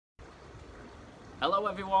Hello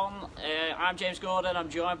everyone, I'm James Gordon. I'm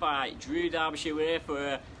joined by Drew Darbyshire. We're here for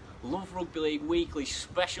a Love Rugby League weekly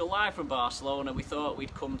special live from Barcelona. We thought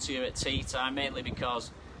we'd come to you at tea time, mainly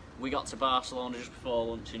because we got to Barcelona just before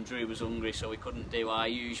lunch and Drew was hungry, so we couldn't do our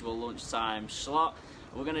usual lunchtime slot.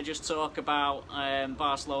 We're going to just talk about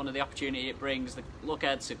Barcelona, the opportunity it brings, the look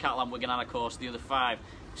ahead to Catalan, Wigan and of course the other 5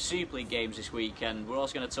 Super League games this weekend. We're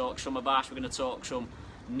also going to talk some Bash, we're going to talk some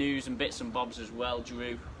news and bits and bobs as well,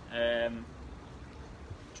 Drew.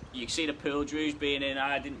 You can see the pool Drew's been in.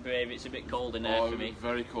 I didn't brave it. It's a bit cold in there for me.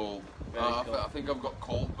 Very cold. I think I've got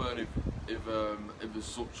cold burn if there's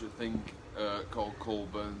such a thing called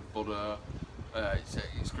cold burn. But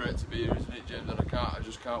it's great to be here, isn't it, James? And I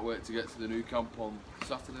just can't wait to get to the new camp on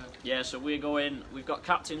Saturday. Yeah, so we're going. We've got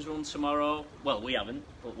captain's run tomorrow. Well, we haven't,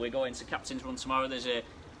 but we're going to captain's run tomorrow. There's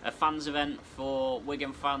a fans event for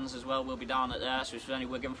Wigan fans as well. We'll be down at there. So if there's any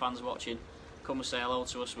Wigan fans watching, come and say hello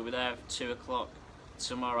to us. We'll be there at 2 o'clock.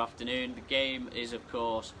 Tomorrow afternoon. The game is of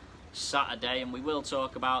course Saturday, and we will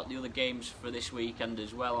talk about the other games for this weekend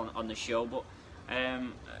as well on the show, but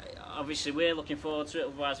obviously we're looking forward to it,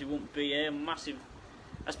 otherwise we wouldn't be here. Massive,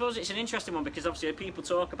 I suppose it's an interesting one because obviously people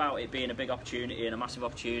talk about it being a big opportunity and a massive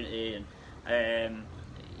opportunity, and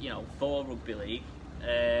you know, for Rugby League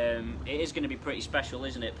it is going to be pretty special,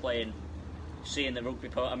 isn't it, seeing the rugby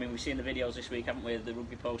post. I mean, we've seen the videos this week, haven't we, the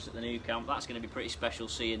rugby post at the new camp. That's going to be pretty special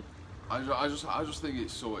seeing. I just think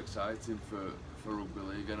it's so exciting for Rugby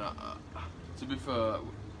League, and to be fair,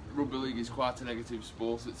 Rugby League is quite a negative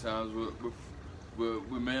sport at times. We're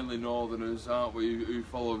mainly Northerners, aren't we, who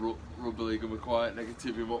follow Rugby League, and we're quite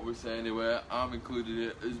negative in what we say anyway. I'm included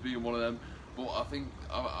it as being one of them, but I think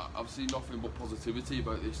I've seen nothing but positivity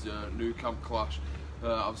about this new camp clash.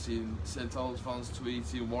 I've seen St Helens fans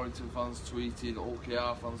tweeting, Warrington fans tweeting,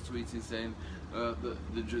 OKR fans tweeting, saying that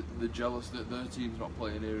they're jealous that their team's not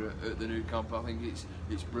playing here at the new camp. I think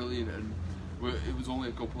it's brilliant, and it was only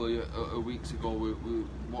a couple of weeks ago we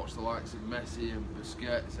watched the likes of Messi and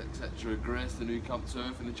Busquets, etc. grace the new camp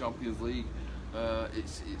turf in the Champions League.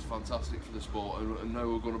 It's fantastic for the sport, and now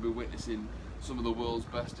we're going to be witnessing some of the world's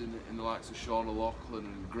best in the likes of Sean O'Loughlin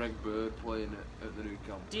and Greg Bird playing at the new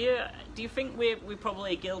camp. Do you think we're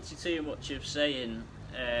probably guilty too much of saying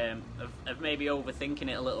of maybe overthinking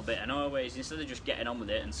it a little bit, and always, instead of just getting on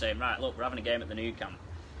with it and saying, right, look, we're having a game at the new camp,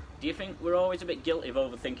 do you think we're always a bit guilty of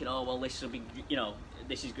overthinking, oh well, this will be, you know,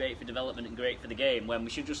 this is great for development and great for the game, when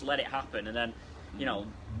we should just let it happen, and then, you know,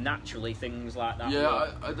 naturally things like that.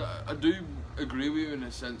 Yeah, I do agree with you in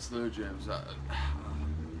a sense there, James.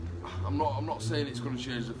 I'm not saying it's going to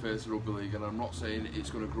change the face of Rugby League, and I'm not saying it's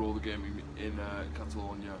going to grow the game in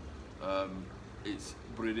Catalonia.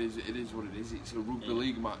 But it is what it is. It's a Rugby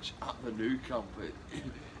League match at the new camp.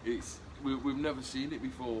 We've never seen it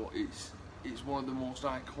before. It's one of the most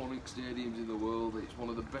iconic stadiums in the world. It's one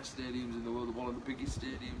of the best stadiums in the world. One of the biggest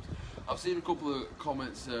stadiums. I've seen a couple of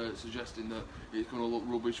comments suggesting that it's going to look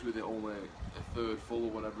rubbish with it only a third full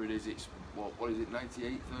or whatever it is. It's what is it,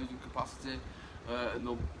 98,000 capacity, and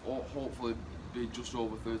they'll hopefully be just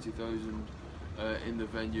over 30,000. In the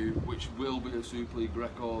venue, which will be a Super League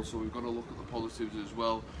record, so we've got to look at the positives as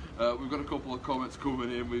well. We've got a couple of comments coming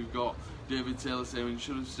in. We've got David Taylor saying we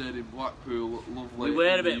should have stayed in Blackpool. Lovely. We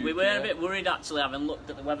were a bit worried actually, having looked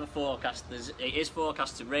at the weather forecast. It is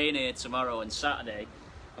forecast to rain here tomorrow and Saturday,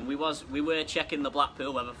 and we were checking the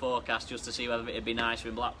Blackpool weather forecast just to see whether it'd be nicer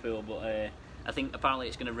in Blackpool, but I think apparently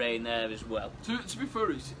it's going to rain there as well. To be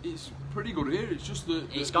fair, it's pretty good here. It's just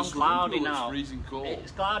it's gone cloudy now. It's freezing cold.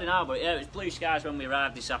 It's cloudy now, but yeah, it was blue skies when we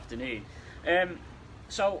arrived this afternoon.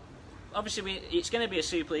 So obviously it's going to be a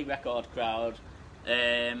Super League record crowd.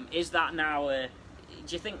 Is that now? Do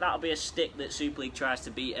you think that'll be a stick that Super League tries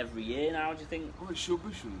to beat every year now? Do you think? Well, it should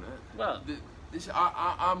be, shouldn't it? Well,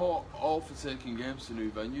 I'm all for taking games to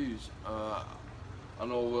new venues. I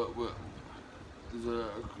know there's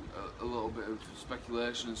a little bit of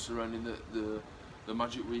speculation surrounding the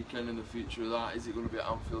Magic Weekend and the future of that. Is it going to be at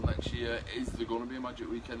Anfield next year? Is there going to be a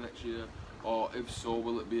Magic Weekend next year? Or if so,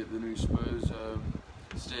 will it be at the new Spurs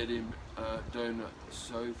stadium down at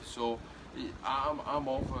South? So I'm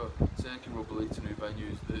all for taking Rugby League to new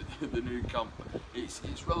venues. The new camp, it's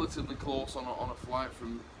relatively close on a flight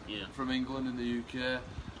from England and the UK,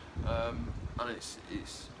 and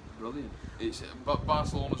it's brilliant.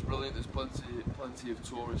 Barcelona's brilliant. There's plenty of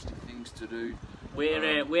touristy things to do.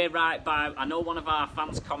 We're right by. I know one of our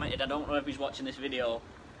fans commented. I don't know if he's watching this video,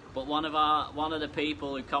 but one of the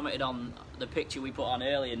people who commented on the picture we put on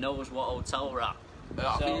earlier knows what hotel we're at.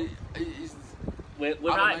 So we're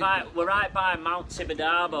right by Mount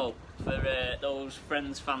Tibidabo for those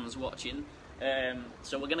fans watching.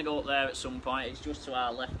 So we're going to go up there at some point. It's just to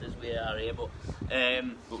our left as we are here, but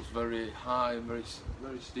looks very high and very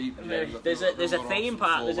steep. There's a theme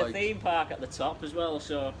park. There's a theme park at the top as well.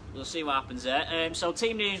 So we'll see what happens there. So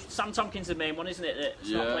team news: Sam Tompkins the main one, isn't it?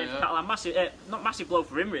 That's not playing for Catalan. Not massive blow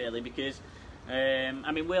for him really, because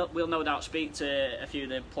I mean we'll no doubt speak to a few of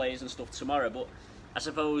the players and stuff tomorrow, but I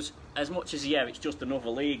suppose as much as it's just another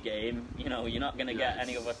league game, you know, you're not going to get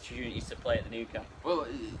any other opportunities to play at the new camp. Well,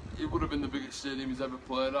 it would have been the biggest stadium he's ever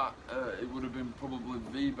played at. It would have been probably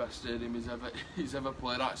the best stadium he's ever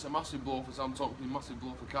played at. It's a massive blow for Sam Tompkins, massive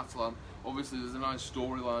blow for Catalan. Obviously, there's a nice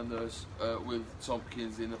storyline there with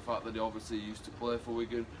Tompkins in the fact that he obviously used to play for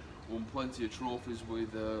Wigan, won plenty of trophies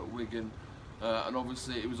with Wigan, and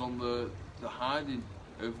obviously it was on the hiding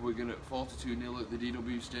of Wigan at 42-0 at the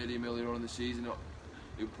DW Stadium earlier on in the season.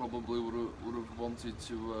 He probably would have wanted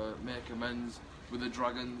to make amends with the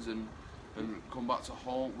Dragons and come back to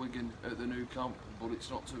haunt Wigan at the new camp, but it's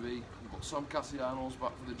not to be. But Sam Cassiano's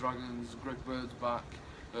back for the Dragons, Greg Bird's back,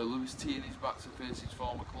 Lewis Tierney's back to face his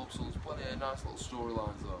former club, so there's plenty of nice little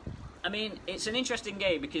storylines there. I mean, it's an interesting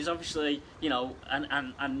game because obviously, you know,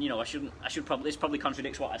 and you know, I should probably, this probably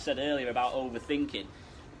contradicts what I said earlier about overthinking.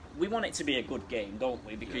 We want it to be a good game, don't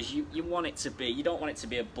we? Because you want it to be, you don't want it to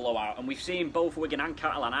be a blowout. And we've seen both Wigan and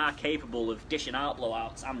Catalan are capable of dishing out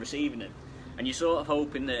blowouts and receiving them. And you're sort of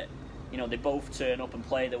hoping that, you know, they both turn up and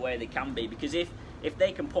play the way they can be. Because if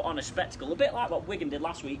they can put on a spectacle, a bit like what Wigan did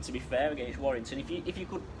last week, to be fair, against Warrington, if you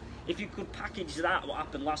could package that, what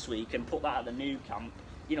happened last week, and put that at the new camp,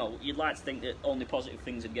 you know, you'd like to think that only positive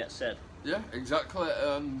things would get said. Yeah, exactly.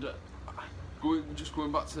 And going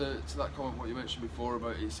back to that comment what you mentioned before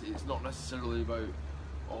about it's not necessarily about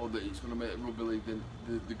that it's going to make rugby league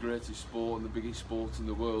the greatest sport and the biggest sport in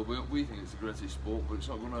the world. We think it's the greatest sport, but it's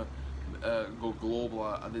not going to go global.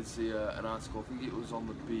 I did see an article, I think it was on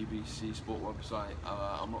the BBC Sport website,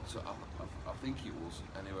 I think it was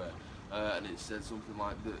anyway, and it said something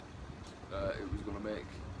like that it was going to make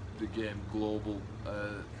the game global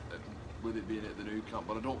with it being at the new camp,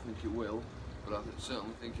 but I don't think it will. But I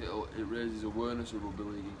certainly think it raises awareness of rugby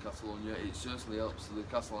league in Catalonia. It certainly helps the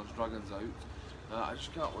Catalan Dragons out. I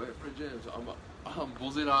just can't wait for it, James. I'm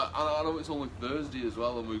buzzing. I know it's only Thursday as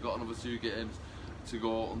well, and we've got another 2 games to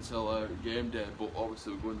go until game day. But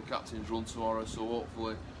obviously we're going the captain's run tomorrow, so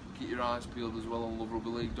hopefully keep your eyes peeled as well on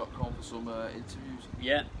loverugbyleague.com for some interviews.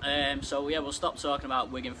 Yeah. So yeah, we'll stop talking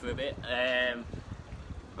about Wigan for a bit.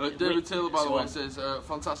 David Taylor, by the way, says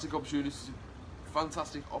fantastic opportunity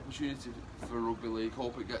for rugby league.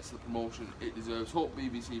 Hope it gets the promotion it deserves. Hope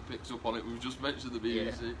BBC picks up on it. We've just mentioned the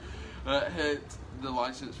BBC. Hate the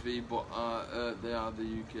licence fee, but they are the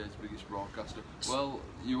UK's biggest broadcaster. Well,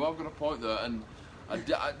 you have got a point there, and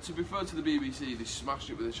to be fair to the BBC, they smashed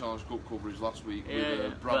it with the Challenge Cup coverage last week.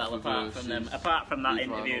 With Bradford apart from that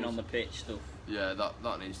interviewing on the pitch stuff. Yeah,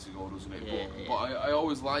 that needs to go, doesn't it? But I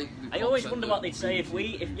always like the I always wonder what they'd say if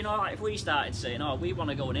we started saying, oh, we want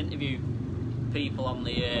to go and interview people on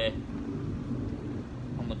the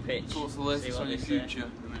pitch. So what's the latest on your future?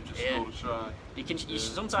 And then just go to try. You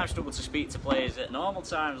sometimes struggle to speak to players at normal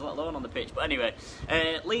times, let alone on the pitch. But anyway,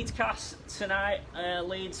 Leeds cast tonight.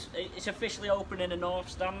 Leeds, it's officially open in the North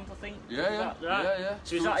Stand, I think. Yeah.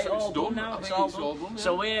 So is that it all done now? It's all done. Yeah.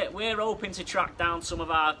 So we're hoping to track down some of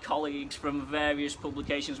our colleagues from various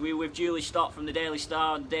publications. We were with Julie Stott from the Daily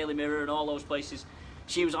Star and Daily Mirror and all those places.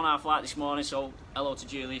 She was on our flight this morning, so hello to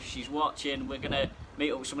Julie if she's watching. We're going to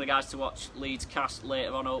meet up with some of the guys to watch Leeds cast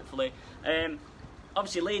later on, hopefully.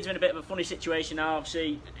 Obviously, Leeds are in a bit of a funny situation now.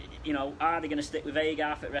 Obviously, you know, are they going to stick with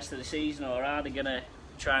Agar for the rest of the season, or are they going to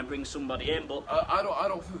try and bring somebody in? But I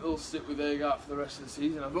don't think they'll stick with Agar for the rest of the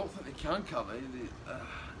season. I don't think they can they?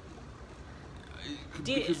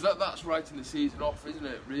 Because that's writing the season off, isn't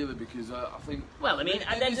it? Really, because I think. Well, I mean,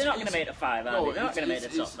 they're not going to make the 5, are they? They're not going to make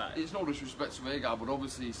the top 5. It's no disrespect to Agar, but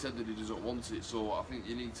obviously he said that he doesn't want it. So I think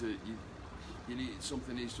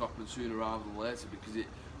something needs to happen sooner rather than later, because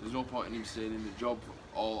there's no point in him staying in the job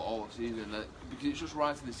all the season, because it's just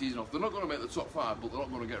writing the season off. They're not going to make the top 5, but they're not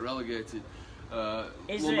going to get relegated.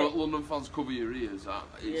 London fans, cover your ears.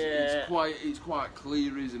 It's quite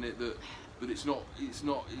clear, isn't it, that it's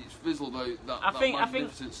fizzled out that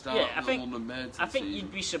magnificent start that London made. I think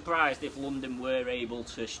you'd be surprised if London were able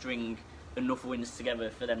to string enough wins together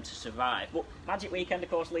for them to survive. But Magic Weekend, of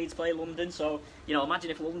course, Leeds play London, so you know, imagine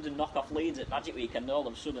if London knock off Leeds at Magic Weekend, all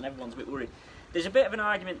of a sudden everyone's a bit worried. There's a bit of an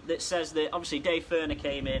argument that says that obviously Dave Ferner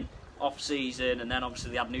came in off-season, and then obviously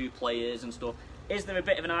they had new players and stuff. Is there a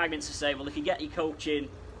bit of an argument to say, well, if you get your coaching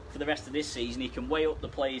for the rest of this season, he can weigh up the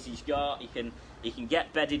players he's got, he can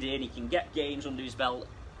get bedded in, he can get games under his belt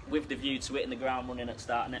with the view to hitting the ground running at the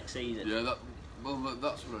start of next season? Yeah, Well,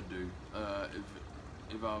 that's what I'd do.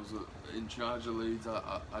 If I was in charge of Leeds,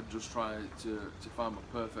 I'd just try to find my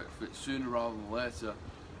perfect fit sooner rather than later.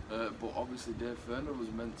 But obviously Dave Ferner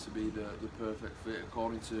was meant to be the perfect fit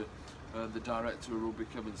according to the director of rugby,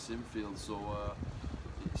 Kevin Sinfield. So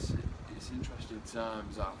it's interesting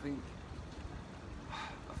times. I think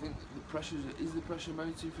the pressure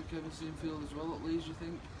mounting for Kevin Sinfield as well at Leeds, you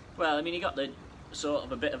think? Well, I mean, he got the sort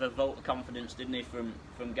of a bit of a vote of confidence, didn't he, from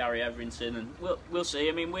Gary Everington, and we'll see.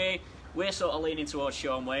 I mean, we're sort of leaning towards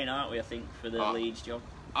Sean Wayne, aren't we? I think for the Leeds job.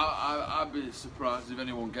 I'd be surprised if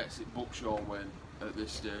anyone gets it but Sean Wayne at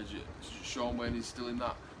this stage. Sean Wayne is still in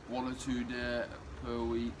that 1 or 2 day per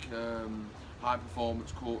week high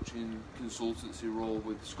performance coaching consultancy role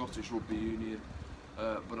with Scottish Rugby Union,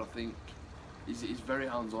 but I think he's very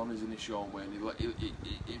hands-on, isn't he, Sean Wayne?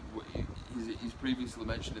 He's previously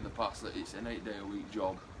mentioned in the past that it's an 8-day-a-week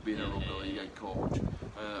job being a rugby league head coach,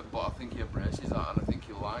 but I think he embraces that, and I think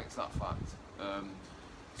he likes that fact.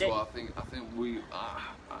 So I think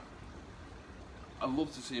I'd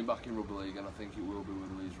love to see him back in rugby league, and I think it will be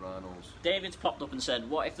with Leeds Rhinos. David's popped up and said,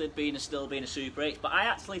 "What if there'd still been a Super 8?" But I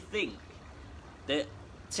actually think that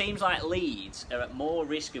teams like Leeds are at more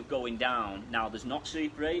risk of going down now there's not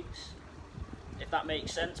Super 8s, if that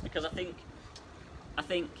makes sense, because I think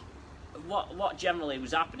what generally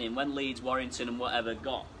was happening when Leeds, Warrington and whatever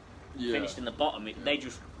got finished in the bottom, they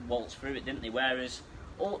just waltzed through it, didn't they? Whereas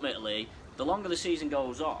ultimately, the longer the season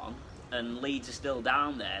goes on and Leeds are still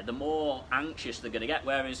down there, the more anxious they're going to get.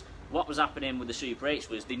 Whereas what was happening with the Super 8s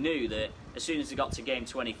was they knew that as soon as they got to game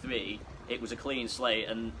 23, it was a clean slate,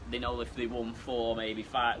 and they know if they won 4, maybe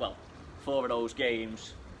 5, well, 4 of those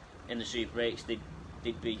games in the Super 8s,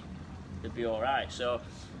 they'd be all right. So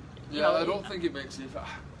I don't think it makes it.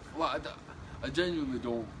 Like, I genuinely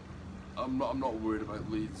don't. I'm not worried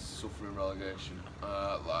about Leeds suffering relegation.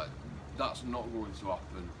 Like, that's not going to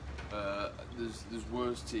happen. There's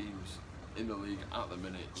worse teams in the league at the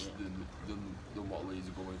minute than what Leeds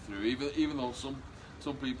are going through. Even though some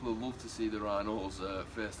people would love to see the Rhinos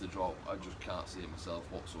face the drop, I just can't see it myself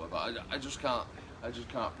whatsoever. I just can't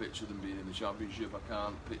picture them being in the Championship. I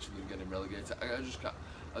can't picture them getting relegated. I just can't.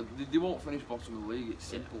 They won't finish bottom of the league. It's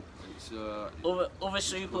simple. It's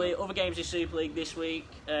other games in Super League this week.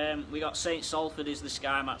 We got St Salford is the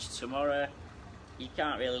Sky match tomorrow. You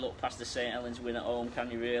can't really look past the St Helens win at home, can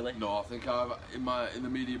you really? No, I think in the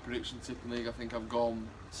media prediction tipping league, I think I've gone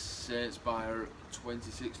Saints by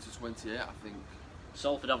 26 to 28. I think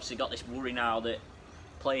Salford obviously got this worry now that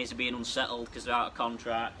players are being unsettled because they're out of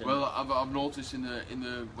contract. Well, I've noticed in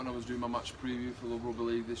the when I was doing my match preview for the Rugby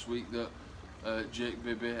League this week that Jake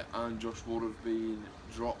Bibby and Josh Wood have been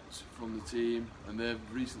dropped from the team, and they've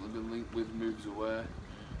recently been linked with moves away.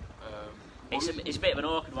 It's a bit of an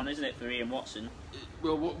awkward one, isn't it, for Ian Watson?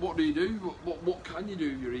 Well, what do you do? What can you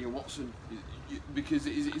do if you're Ian Watson? Because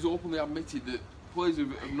he's openly admitted that players are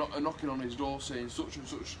knocking on his door saying such and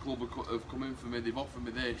such club have come in for me, they've offered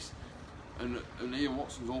me this, and Ian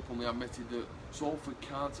Watson's openly admitted that Salford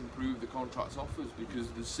can't improve the contract's offers because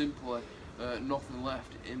there's simply nothing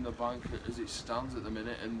left in the bank as it stands at the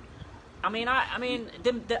minute. And I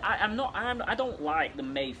don't like the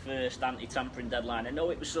May 1st anti-tampering deadline. I know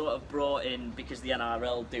it was sort of brought in because the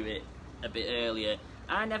NRL do it a bit earlier.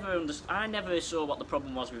 I never saw what the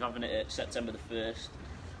problem was with having it at September the 1st.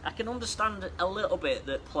 I can understand a little bit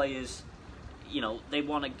that players, they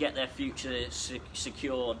want to get their future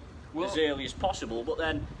secured as early as possible, but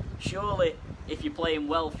then surely if you're playing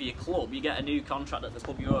well for your club, you get a new contract at the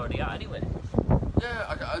club you're already at anyway. Yeah,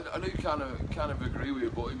 I do kind of agree with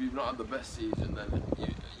you, but if you've not had the best season, then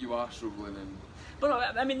you are struggling.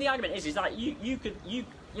 But I mean, the argument is that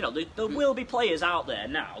there will be players out there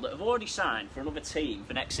now that have already signed for another team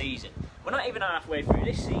for next season. We're not even halfway through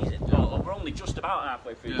this season, or we're only just about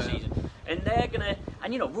halfway through the season, and they're gonna.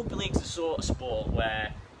 And rugby league's the sort of sport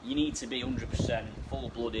where you need to be 100%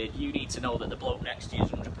 full-blooded. You need to know that the bloke next to you is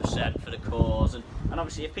 100% for the cause, and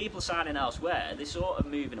obviously if people are signing elsewhere, they're sort of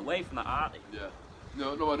moving away from that, aren't they? Yeah.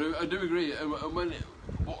 No, I do agree. And when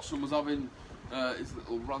Watson was having his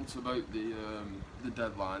little rant about the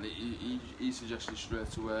deadline, he suggested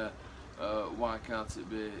straight away, why can't it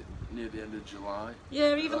be near the end of July?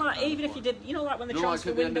 Yeah, even if you did, like when the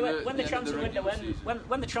transfer window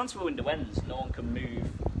ends, no one can move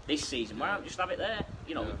this season. Why don't you just have it there?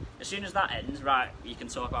 As soon as that ends, right, you can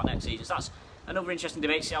talk about next season. So that's another interesting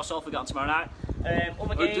debate. See how Salford got on tomorrow night.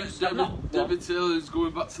 Other games. David Taylor's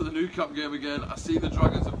going back to the New Camp game again. I see the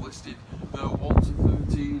Dragons have listed the 1 to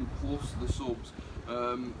 13 plus the subs.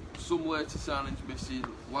 Some later signings missing,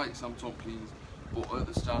 like Sam Tompkins, but at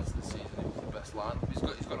the start of the season it was the best lineup. He's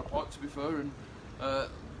got a point, to be fair, and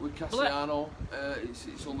With Cassiano,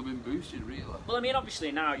 it's only been boosted really. Well, I mean,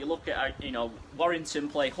 obviously now you look at Warrington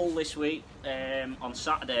play Hull this week on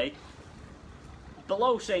Saturday.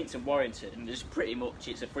 Below Saints and Warrington, there's pretty much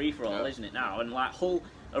it's a free for all, isn't it now? And like Hull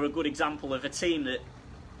are a good example of a team that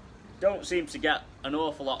don't seem to get an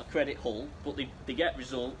awful lot of credit. Hull, but they get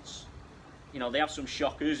results. They have some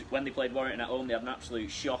shockers. When they played Warrington at home, they had an absolute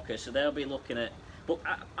shocker. So they'll be looking at. But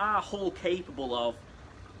are Hull capable of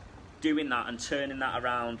doing that and turning that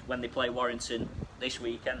around when they play Warrington this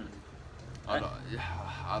weekend? I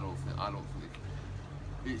don't think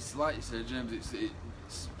it's like you said, James.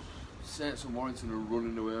 It's Saints and Warrington are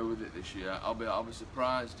running away with it this year. I'll be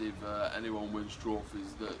surprised if anyone wins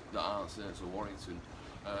trophies that aren't Saints or Warrington.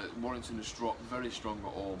 Warrington is very strong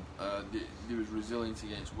at home. They was resilient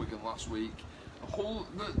against Wigan last week.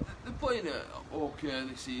 They're playing it okay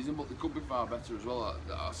this season, but they could be far better as well.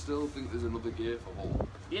 I still think there's another gear for Hull.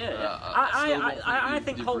 Yeah, I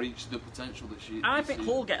think they've Hull reached the potential this year. I think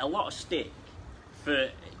Hull get a lot of stick for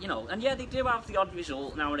and yeah, they do have the odd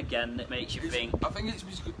result now and again that makes you think. I think it's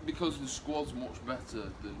because the squad's much better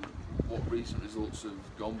than what recent results have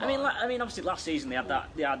gone by. I mean, obviously last season they had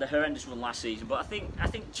the horrendous run last season, but I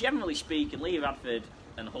think generally speaking, Lee Radford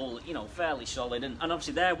and Hull, fairly solid, and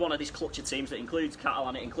obviously they're one of these clutch of teams that includes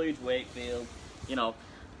Catalan, it includes Wakefield,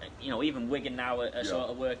 even Wigan now are sort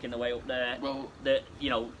of working their way up there. Well, that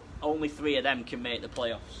only 3 of them can make the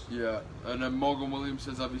playoffs. Yeah, and then Morgan Williams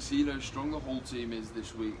says, have you seen how strong the Hull team is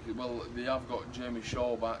this week? Well, they have got Jamie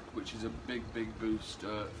Shaw back, which is a big boost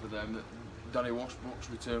for them. Danny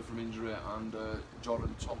Washbrook's returned from injury, and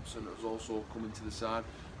Jordan Thompson has also come into the side.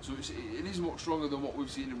 So it is much stronger than what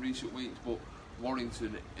we've seen in recent weeks, but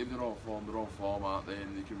Warrington, if they're on form, aren't they?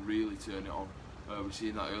 And they can really turn it on. We've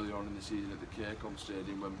seen that earlier on in the season at the Caircom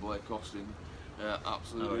Stadium when Blake Austin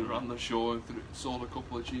absolutely ran the show and sold a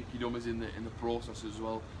couple of cheeky dummies in the process as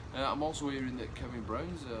well. I'm also hearing that Kevin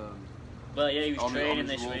Brown's. Well, yeah, he was training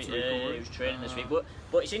this week. He was training this week.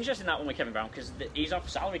 But it's interesting that one with Kevin Brown because he's off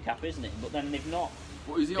salary cap, isn't it? But then they've not.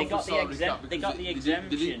 But is he they got the cap? They got the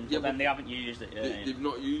exemption, but then they haven't used it. They've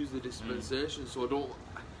not used the dispensation, so I don't.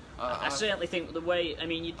 I certainly think the way. I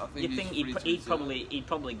mean, you'd think he'd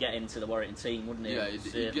probably get into the Warrington team, wouldn't he? Yeah,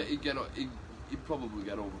 he'd probably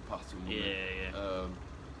get over Patton. Yeah.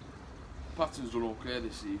 Patton's done okay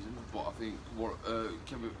this season, but I think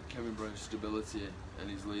Kevin Brown's stability and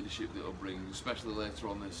his leadership that he'll bring, especially later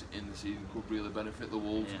on in the season, could really benefit the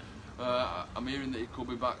Wolves. Yeah. I'm hearing that he could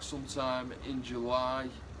be back sometime in July,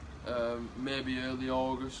 maybe early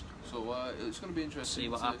August. So it's going to be interesting. See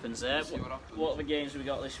what happens there. What other games have we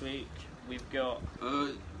got this week? We've got.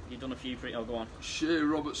 You've done a few. Go on. Shea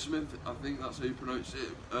Robert Smith, I think that's how you pronounce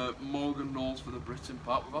it. Morgan Knowles for the Britain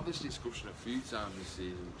Park. We've had this discussion a few times this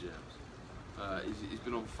season, James. He's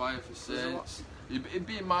been on fire for Saints. He'd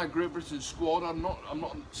be in my Great Britain squad. I'm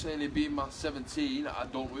not saying he'd be in my 17. I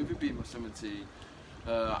don't know if he'd be in my 17.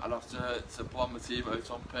 I'd have to plan my team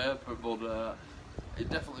out on paper, but he'd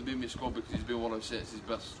definitely be in my squad because he's been one of Saints'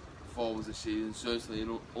 best forwards this season. Certainly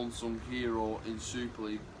an unsung hero in Super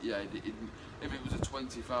League. Yeah, if it was a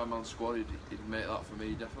 25-man squad, he'd make that for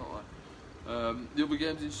me, definitely. The other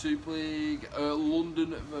games in Super League,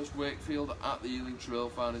 London versus Wakefield at the Ealing Trail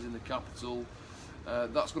Finals in the capital.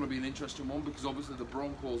 That's going to be an interesting one because obviously the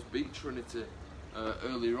Broncos beat Trinity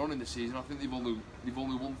earlier on in the season. I think they've only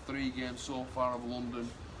won 3 games so far of London.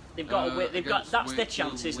 They've got that's their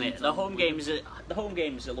chance, isn't it? The home games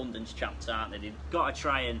are London's chance, aren't they? They've got to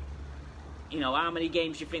try and. How many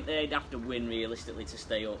games do you think they'd have to win realistically to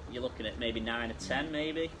stay up? You're looking at maybe 9 or 10,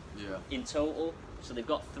 maybe. Yeah. In total, so they've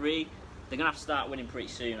got 3. They're gonna have to start winning pretty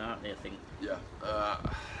soon, aren't they? I think. Yeah.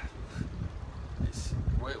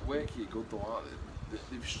 Wakey good though, aren't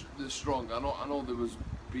they? They're strong. I know they was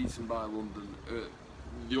beaten by London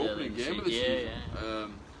the opening game of the season. Yeah.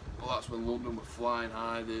 But that's when London were flying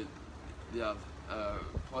high. They had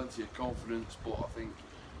plenty of confidence, but I think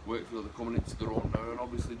Wakefield are coming into their own now, and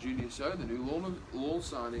obviously Junior Sow, the new loan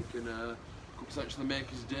signing, could potentially make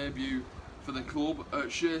his debut for the club.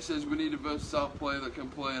 Shea says we need a versatile player that can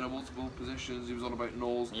play in multiple positions. He was on about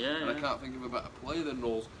Knowles, and I can't think of a better player than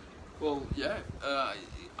Knowles. Well, yeah,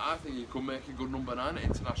 I think he could make a good number 9 at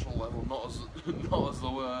international level. Not as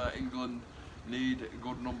though England need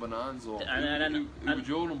good number 9s. Or who would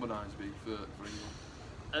your number 9s be for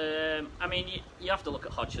England? I mean, you have to look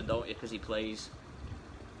at Hodgson, don't you? Because he plays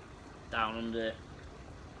down under.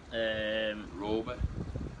 Roby,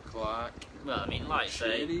 Clark. Well, I mean, like I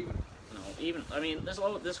say. I mean, there's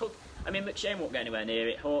I mean, McShane won't get anywhere near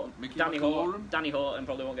it. Danny Horton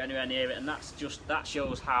probably won't get anywhere near it, and that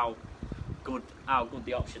shows how good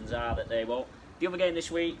the options are that they won't. The other game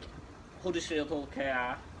this week, Huddersfield Hull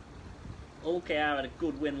KR. Hull KR had a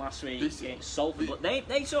good win last week against Salford, but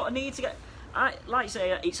they sort of need to get. Like I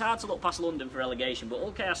say, it's hard to look past London for relegation, but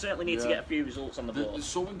Hull KR certainly need to get a few results on the board. They're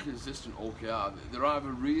so inconsistent, Hull KR. They're either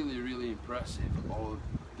really, really impressive or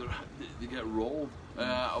they get rolled.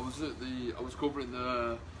 I was covering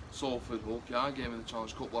the Salford Hull KR game in the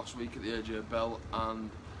Challenge Cup last week at the AJ Bell, and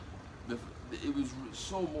it was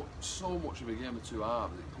so much of a game of two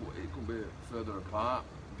halves. It couldn't be further apart,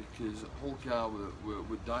 because Hull KR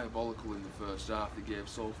were diabolical in the first half. They gave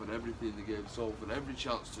Salford everything. They gave Salford every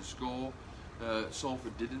chance to score.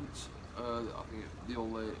 Salford didn't. I think they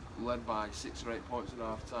only led by 6 or 8 points at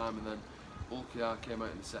half time, and then Hull KR came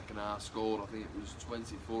out in the second half, scored, I think it was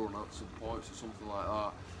 24 unanswered points or something like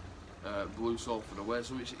that. Blew Salford away.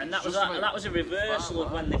 So that was a reversal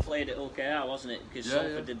of when they played at Hull KR, wasn't it? Because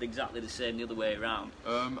Salford did exactly the same the other way around.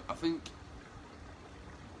 I think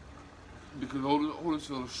because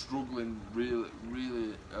Huddersfield are struggling,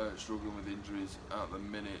 really struggling with injuries at the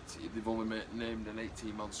minute. They've only named an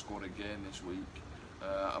 18-man squad again this week.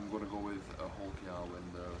 I'm going to go with a Hull KR win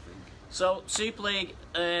there, I think. So, Super League,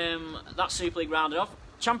 that's Super League rounded off.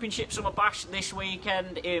 Championship Summer Bash this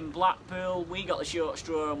weekend in Blackpool. We got the short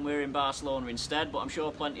straw and we're in Barcelona instead, but I'm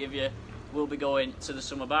sure plenty of you will be going to the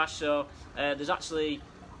Summer Bash. So, there's actually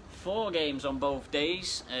 4 games on both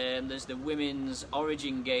days. There's the Women's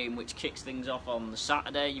Origin game, which kicks things off on the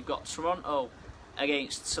Saturday. You've got Toronto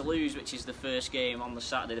against Toulouse, which is the first game on the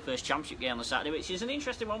Saturday, the first championship game on the Saturday, which is an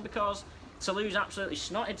interesting one because Toulouse absolutely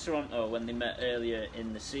snotted Toronto when they met earlier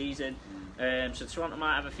in the season. So Toronto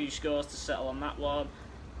might have a few scores to settle on that one.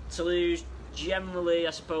 Toulouse, generally,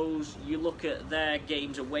 I suppose, you look at their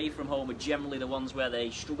games away from home are generally the ones where they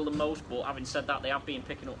struggle the most, but having said that, they have been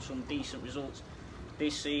picking up some decent results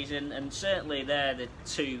this season, and certainly they're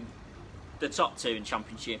the top 2 in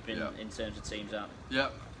Championship in terms of teams, aren't they? Yeah.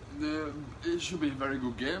 It should be a very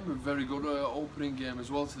good game, a very good opening game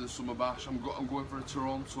as well to the Summer Bash. I'm going for a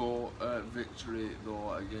Toronto victory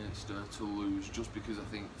though against Toulouse, just because I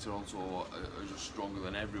think Toronto are just stronger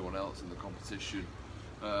than everyone else in the competition.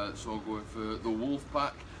 So I'm going for the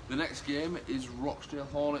Wolfpack. The next game is Rochdale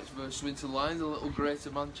Hornets versus Swinton Lions, a little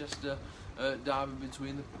Greater Manchester derby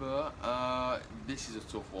between the pair. This is a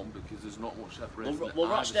tough one because there's not much separation. Well,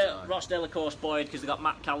 Rochdale, of course, buoyed because they got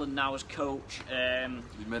Matt Callan now as coach.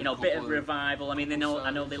 You know, a bit of revival. I mean, I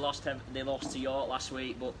know they lost to York last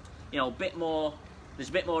week, but you know, there's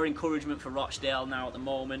a bit more encouragement for Rochdale now at the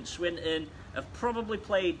moment. Swinton have probably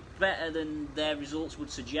played better than their results would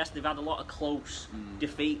suggest. They've had a lot of close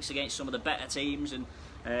defeats against some of the better teams, and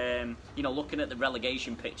you know, looking at the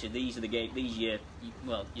relegation picture, these are the games. Your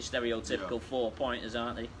stereotypical 4-pointers,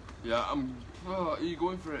 aren't they? Yeah, are you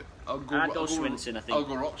going for it? I'd go Swinton, I think. I'll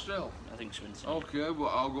go Rochdale. I think Swinton. Okay, well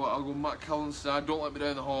I'll go Matt Callan's side. Don't let me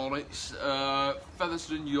down the Hornets.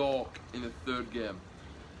 Featherstone York in the 3rd game.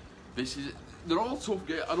 They're all tough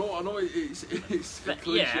games. I know it's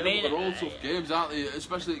cliche, but they're all tough games, aren't they?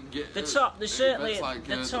 Especially the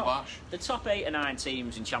top 8 or 9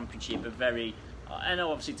 teams in Championship are very. I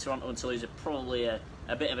know obviously Toronto and Toulouse are probably a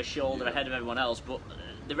bit of a shoulder ahead of everyone else, but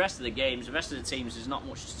the rest of the games, the rest of the teams, there's not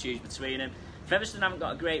much to choose between them. Featherstone haven't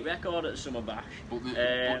got a great record at the Summer Bash. But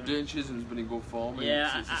Dane Chisholm's been in good form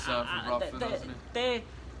since the start for Bradford, hasn't he?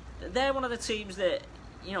 They're one of the teams that,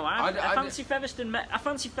 you know, I fancy Featherstone. I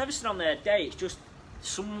fancy Featherstone on their day. It's just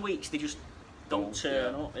some weeks they just don't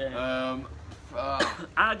turn up. Yeah.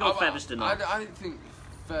 I'd go Featherstone. I didn't think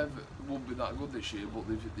Fev would be that good this year, but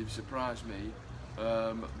they've surprised me.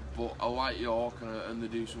 But I like York and they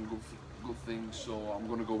do some good things, so I'm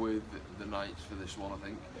going to go with the Knights for this one, I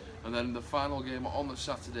think. And then the final game on the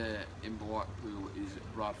Saturday in Blackpool is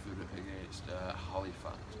Bradford against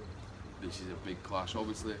Halifax. This is a big clash.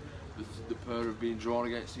 Obviously, the pair have been drawn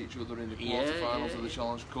against each other in the quarterfinals of the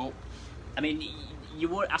Challenge Cup. I mean,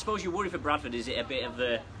 I suppose you worry for Bradford. Is it a bit of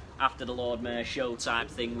a after the Lord Mayor show type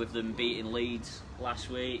thing with them beating Leeds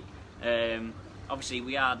last week? Obviously,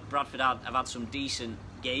 Bradford have had some decent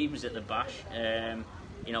games at the Bash.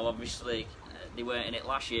 You know, obviously they weren't in it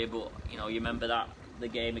last year, but you know, you remember the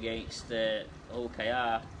game against Hull KR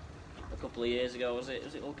a couple of years ago. Was it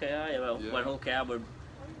Hull KR? Yeah, when Hull KR were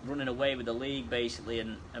running away with the league basically,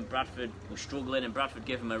 and Bradford were struggling, and Bradford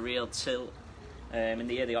gave them a real tilt. In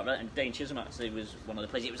the year they got, and Dane Chisholm actually was one of the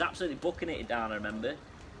players. It was absolutely bucking it down. I remember,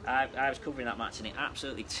 I was covering that match, and it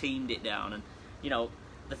absolutely teamed it down. And you know,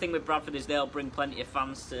 the thing with Bradford is they'll bring plenty of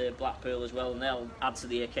fans to Blackpool as well, and they'll add to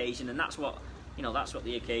the occasion, and that's what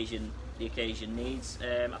the occasion needs.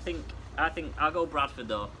 I think I'll go Bradford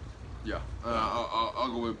though. Yeah,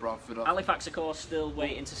 I'll go with Bradford. Halifax, of course, still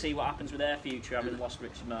waiting to see what happens with their future, having lost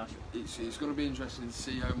Richard Marshall. It's going to be interesting to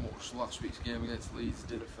see how much last week's game against Leeds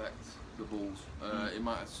did affect the Bulls. It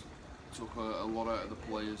might have took a lot out of the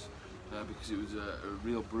players because it was a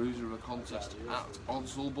real bruiser of a contest at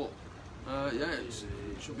Odsal, but it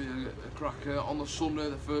should be a cracker on the Sunday.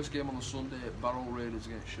 The first game on the Sunday at Barrow Raiders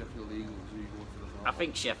against Sheffield Eagles. I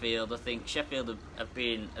think Sheffield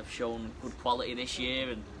have shown good quality this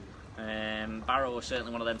year, and Barrow are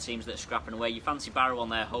certainly one of them teams that are scrapping away. You fancy Barrow on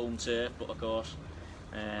their home turf, but of course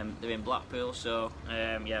they're in Blackpool, so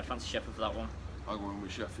fancy Sheffield for that one. I'm going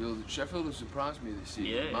with Sheffield. Sheffield has surprised me this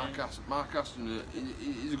season. Yeah, Mark Aston,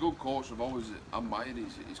 he's a good coach. I've always admired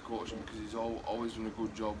his coaching because he's always done a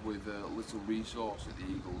good job with little resource at the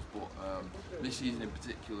Eagles. But this season in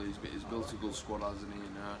particular, he's built a good squad, hasn't he?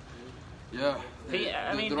 And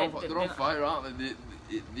they're on fire, aren't they?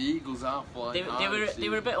 The Eagles are flying. They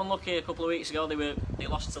were a bit unlucky a couple of weeks ago. They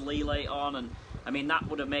lost to Lee late on, and I mean that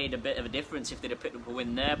would have made a bit of a difference if they'd have picked up a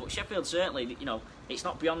win there. But Sheffield certainly, it's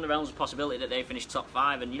not beyond the realms of possibility that they finish top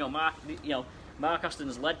 5. And Mark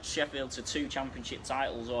Aston's led Sheffield to 2 championship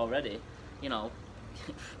titles already.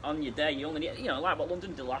 On your day, you only need, like what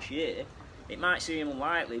London did last year. It might seem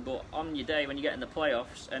unlikely, but on your day when you get in the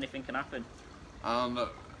playoffs, anything can happen. And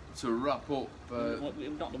to wrap up,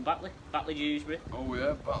 we've not done Batley Dewsbury. Oh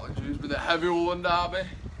yeah, Batley Dewsbury, the heavy Woolen derby.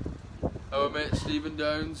 Our mate Stephen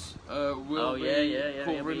Downs will be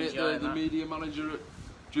covering it, the media manager at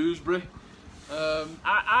Dewsbury.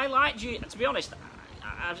 I like to be honest.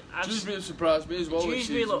 Dewsbury have surprised me as well.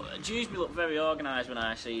 Dewsbury look very organised when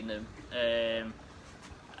I seen them. And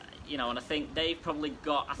I think they've probably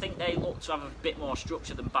got. I think they look to have a bit more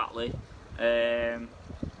structure than Batley. I'm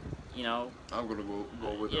going to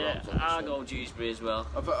go with I'll go Dewsbury as well.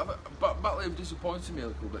 Batley have disappointed me a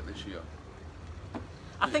little bit this year.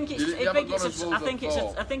 I think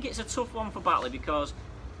it's a tough one for Batley because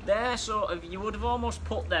they're sort of, you would have almost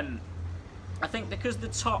put them, I think because the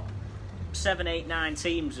top 7, 8, 9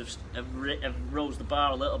 teams have rose the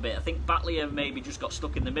bar a little bit. I think Batley have maybe just got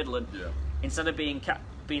stuck in the middle, and instead of being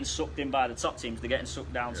sucked in by the top teams, they're getting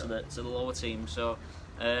sucked down to the lower teams. So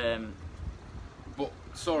but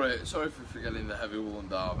sorry for forgetting the heavy Woolen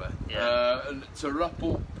derby. And to wrap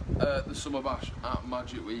up, the Summer Bash at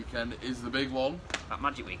Magic Weekend is the big one. At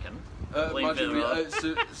Magic Weekend?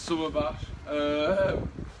 Summer Bash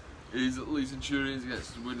is Leeds Centurions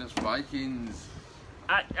against Widnes Vikings.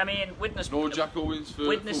 I mean, Widnes. No Jack Owens for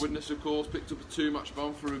Widnes, of course, picked up a 2-match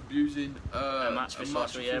ban for abusing a match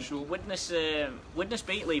official. Widnes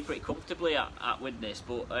beat Lee pretty comfortably at Widnes,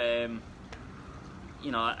 but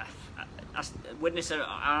Widnes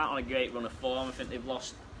aren't on a great run of form. I think they've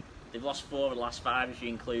lost 4 of the last 5 if you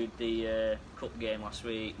include the cup game last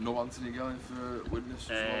week. No Anthony Gelling for Widnes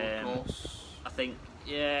as well, of course. I think,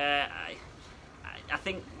 I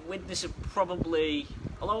think Widnes have probably,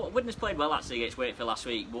 although Widnes played well actually against Wakefield last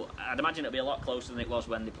week, but I'd imagine it'll be a lot closer than it was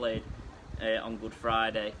when they played on Good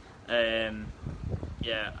Friday. I'll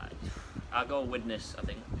go Widnes, I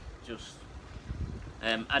think, just.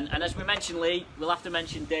 And as we mentioned Lee, we'll have to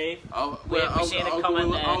mention Dave. I'll go with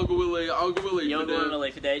Lee. You're going with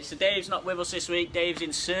Lee for Dave. So Dave's not with us this week. Dave's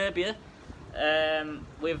in Serbia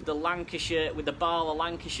with the Bala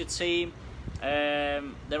Lancashire team.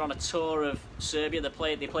 They're on a tour of Serbia. They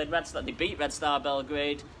beat Red Star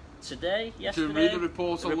Belgrade yesterday. To read the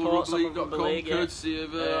reports on Rugby.com, courtesy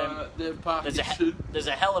of Dave Parkinson. There's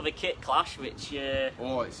a hell of a kit clash, which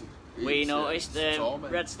we noticed.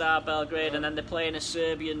 Red Star Belgrade, and then they're playing a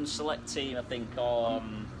Serbian select team, I think,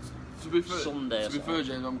 on Sunday. To be fair,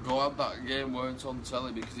 James, I'm glad that game weren't on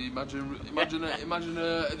telly, because imagine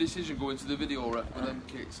a decision going to the video ref with them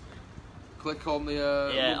kicks. Click on the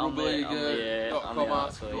rugbyleague.com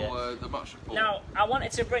article, the match report. Now, I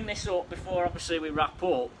wanted to bring this up before, obviously, we wrap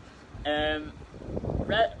up.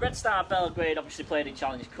 Red Star Belgrade obviously played in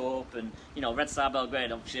Challenge Cup, and Red Star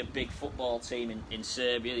Belgrade obviously a big football team in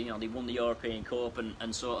Serbia. They won the European Cup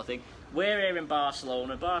and sort of thing. We're here in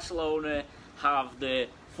Barcelona. Barcelona have the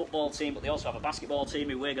football team, but they also have a basketball team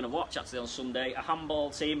who we're going to watch actually on Sunday. A handball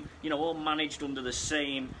team, all managed under the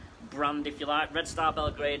same brand, if you like. Red Star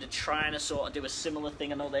Belgrade are trying to sort of do a similar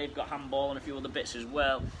thing. I know they've got handball and a few other bits as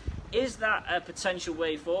well. Is that a potential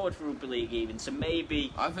way forward for Rugby League even? To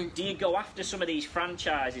maybe, do you go after some of these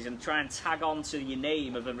franchises and try and tag on to your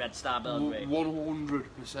name of a Red Star Belgrade?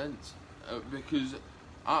 100%. Because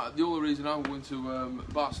the only reason I'm going to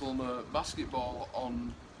Barcelona basketball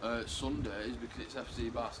on Sunday is because it's FC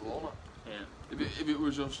Barcelona. Yeah. If it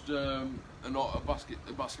was just not a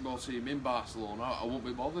basketball team in Barcelona, I wouldn't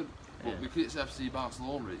be bothered. But because it's FC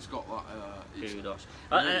Barcelona, it's got that. Kudos.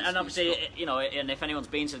 And obviously, you know, and if anyone's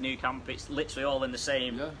been to the new camp, it's literally all in the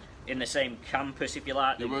same. Yeah. In the same campus, if you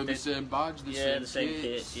like. They wear the same badge, the same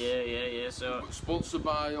kits. Yeah. So sponsored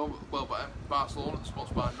by by Barcelona,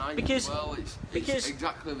 sponsored by Nike as well. It's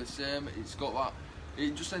exactly the same. It's got that.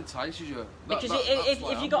 It just entices you.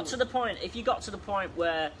 If you got to the point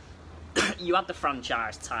where you had the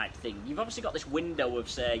franchise type thing, you've obviously got this window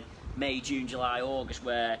of say May, June, July, August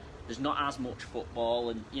where there's not as much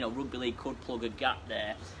football, and you know rugby league could plug a gap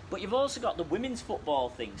there. But you've also got the women's football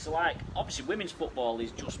thing. So like obviously women's football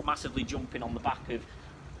is just massively jumping on the back of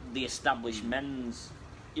the established men's,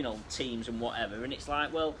 you know, teams and whatever. And it's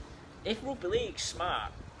like, well, if rugby league's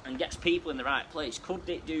smart and gets people in the right place, could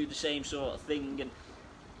it do the same sort of thing? And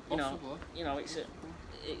you know, it's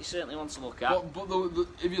certainly one to look at. But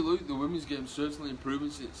if you look, the women's game certainly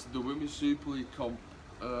improving since the Women's Super League comp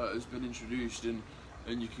has been introduced, and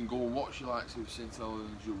you can go and watch your likes of St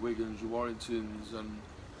Helens, your Wigans, your Warringtons, and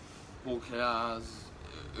Hull KRs,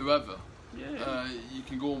 whoever. Yeah. You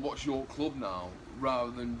can go and watch your club now,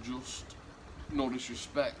 rather than just, no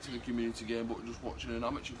disrespect to the community game, but just watching an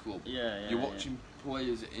amateur club. You're watching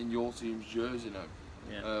players in your team's jersey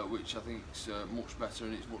now, which I think is much better,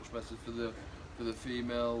 and it's much better for the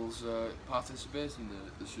females participating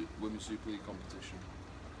in the Women's Super League competition.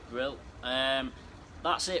 Well,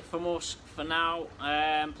 that's it from us for now.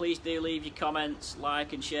 Please do leave your comments,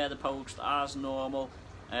 like and share the post as normal.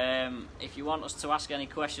 If you want us to ask any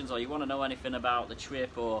questions or you want to know anything about the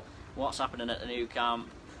trip or what's happening at the new camp,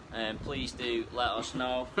 please do let us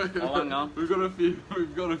know. Oh, hang on. We've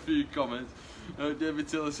got a few comments. David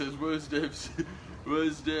Tiller says, "Where's Dave?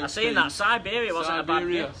 Where's Dave?" I seen that Siberia wasn't a bad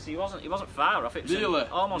guess. He wasn't far off. It was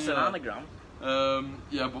almost an anagram.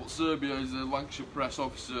 Yeah, but Serbia is a Lancashire press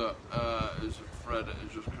officer, as Fred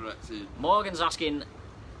has just corrected. Morgan's asking,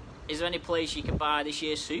 is there any place you can buy this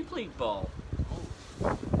year's Super League ball?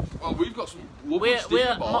 Well, we've got some lovely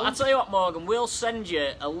Steedham balls. I'll tell you what, Morgan, we'll send you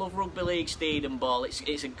a Love Rugby League Steedham ball.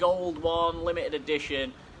 It's a gold one, limited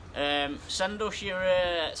edition. Send us your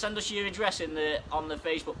address on the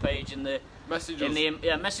Facebook page and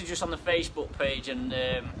message us on the Facebook page, and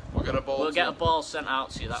we'll get a ball sent out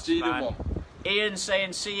to you. That's fine. One. Ian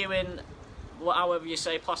saying see you in however you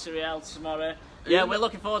say Placer Real tomorrow. Yeah, we're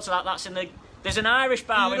looking forward to that. That's in there's an Irish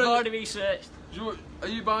bar. We've already researched. Are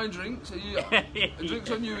you buying drinks? Are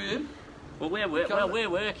drinks on you, Ian? Well, we're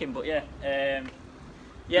working, but yeah.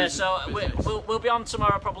 So we'll be on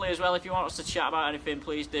tomorrow probably as well. If you want us to chat about anything,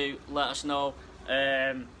 please do let us know.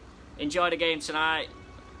 Enjoy the game tonight,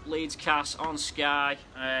 Leeds Cass on Sky,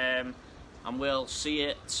 and we'll see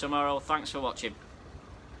you tomorrow. Thanks for watching.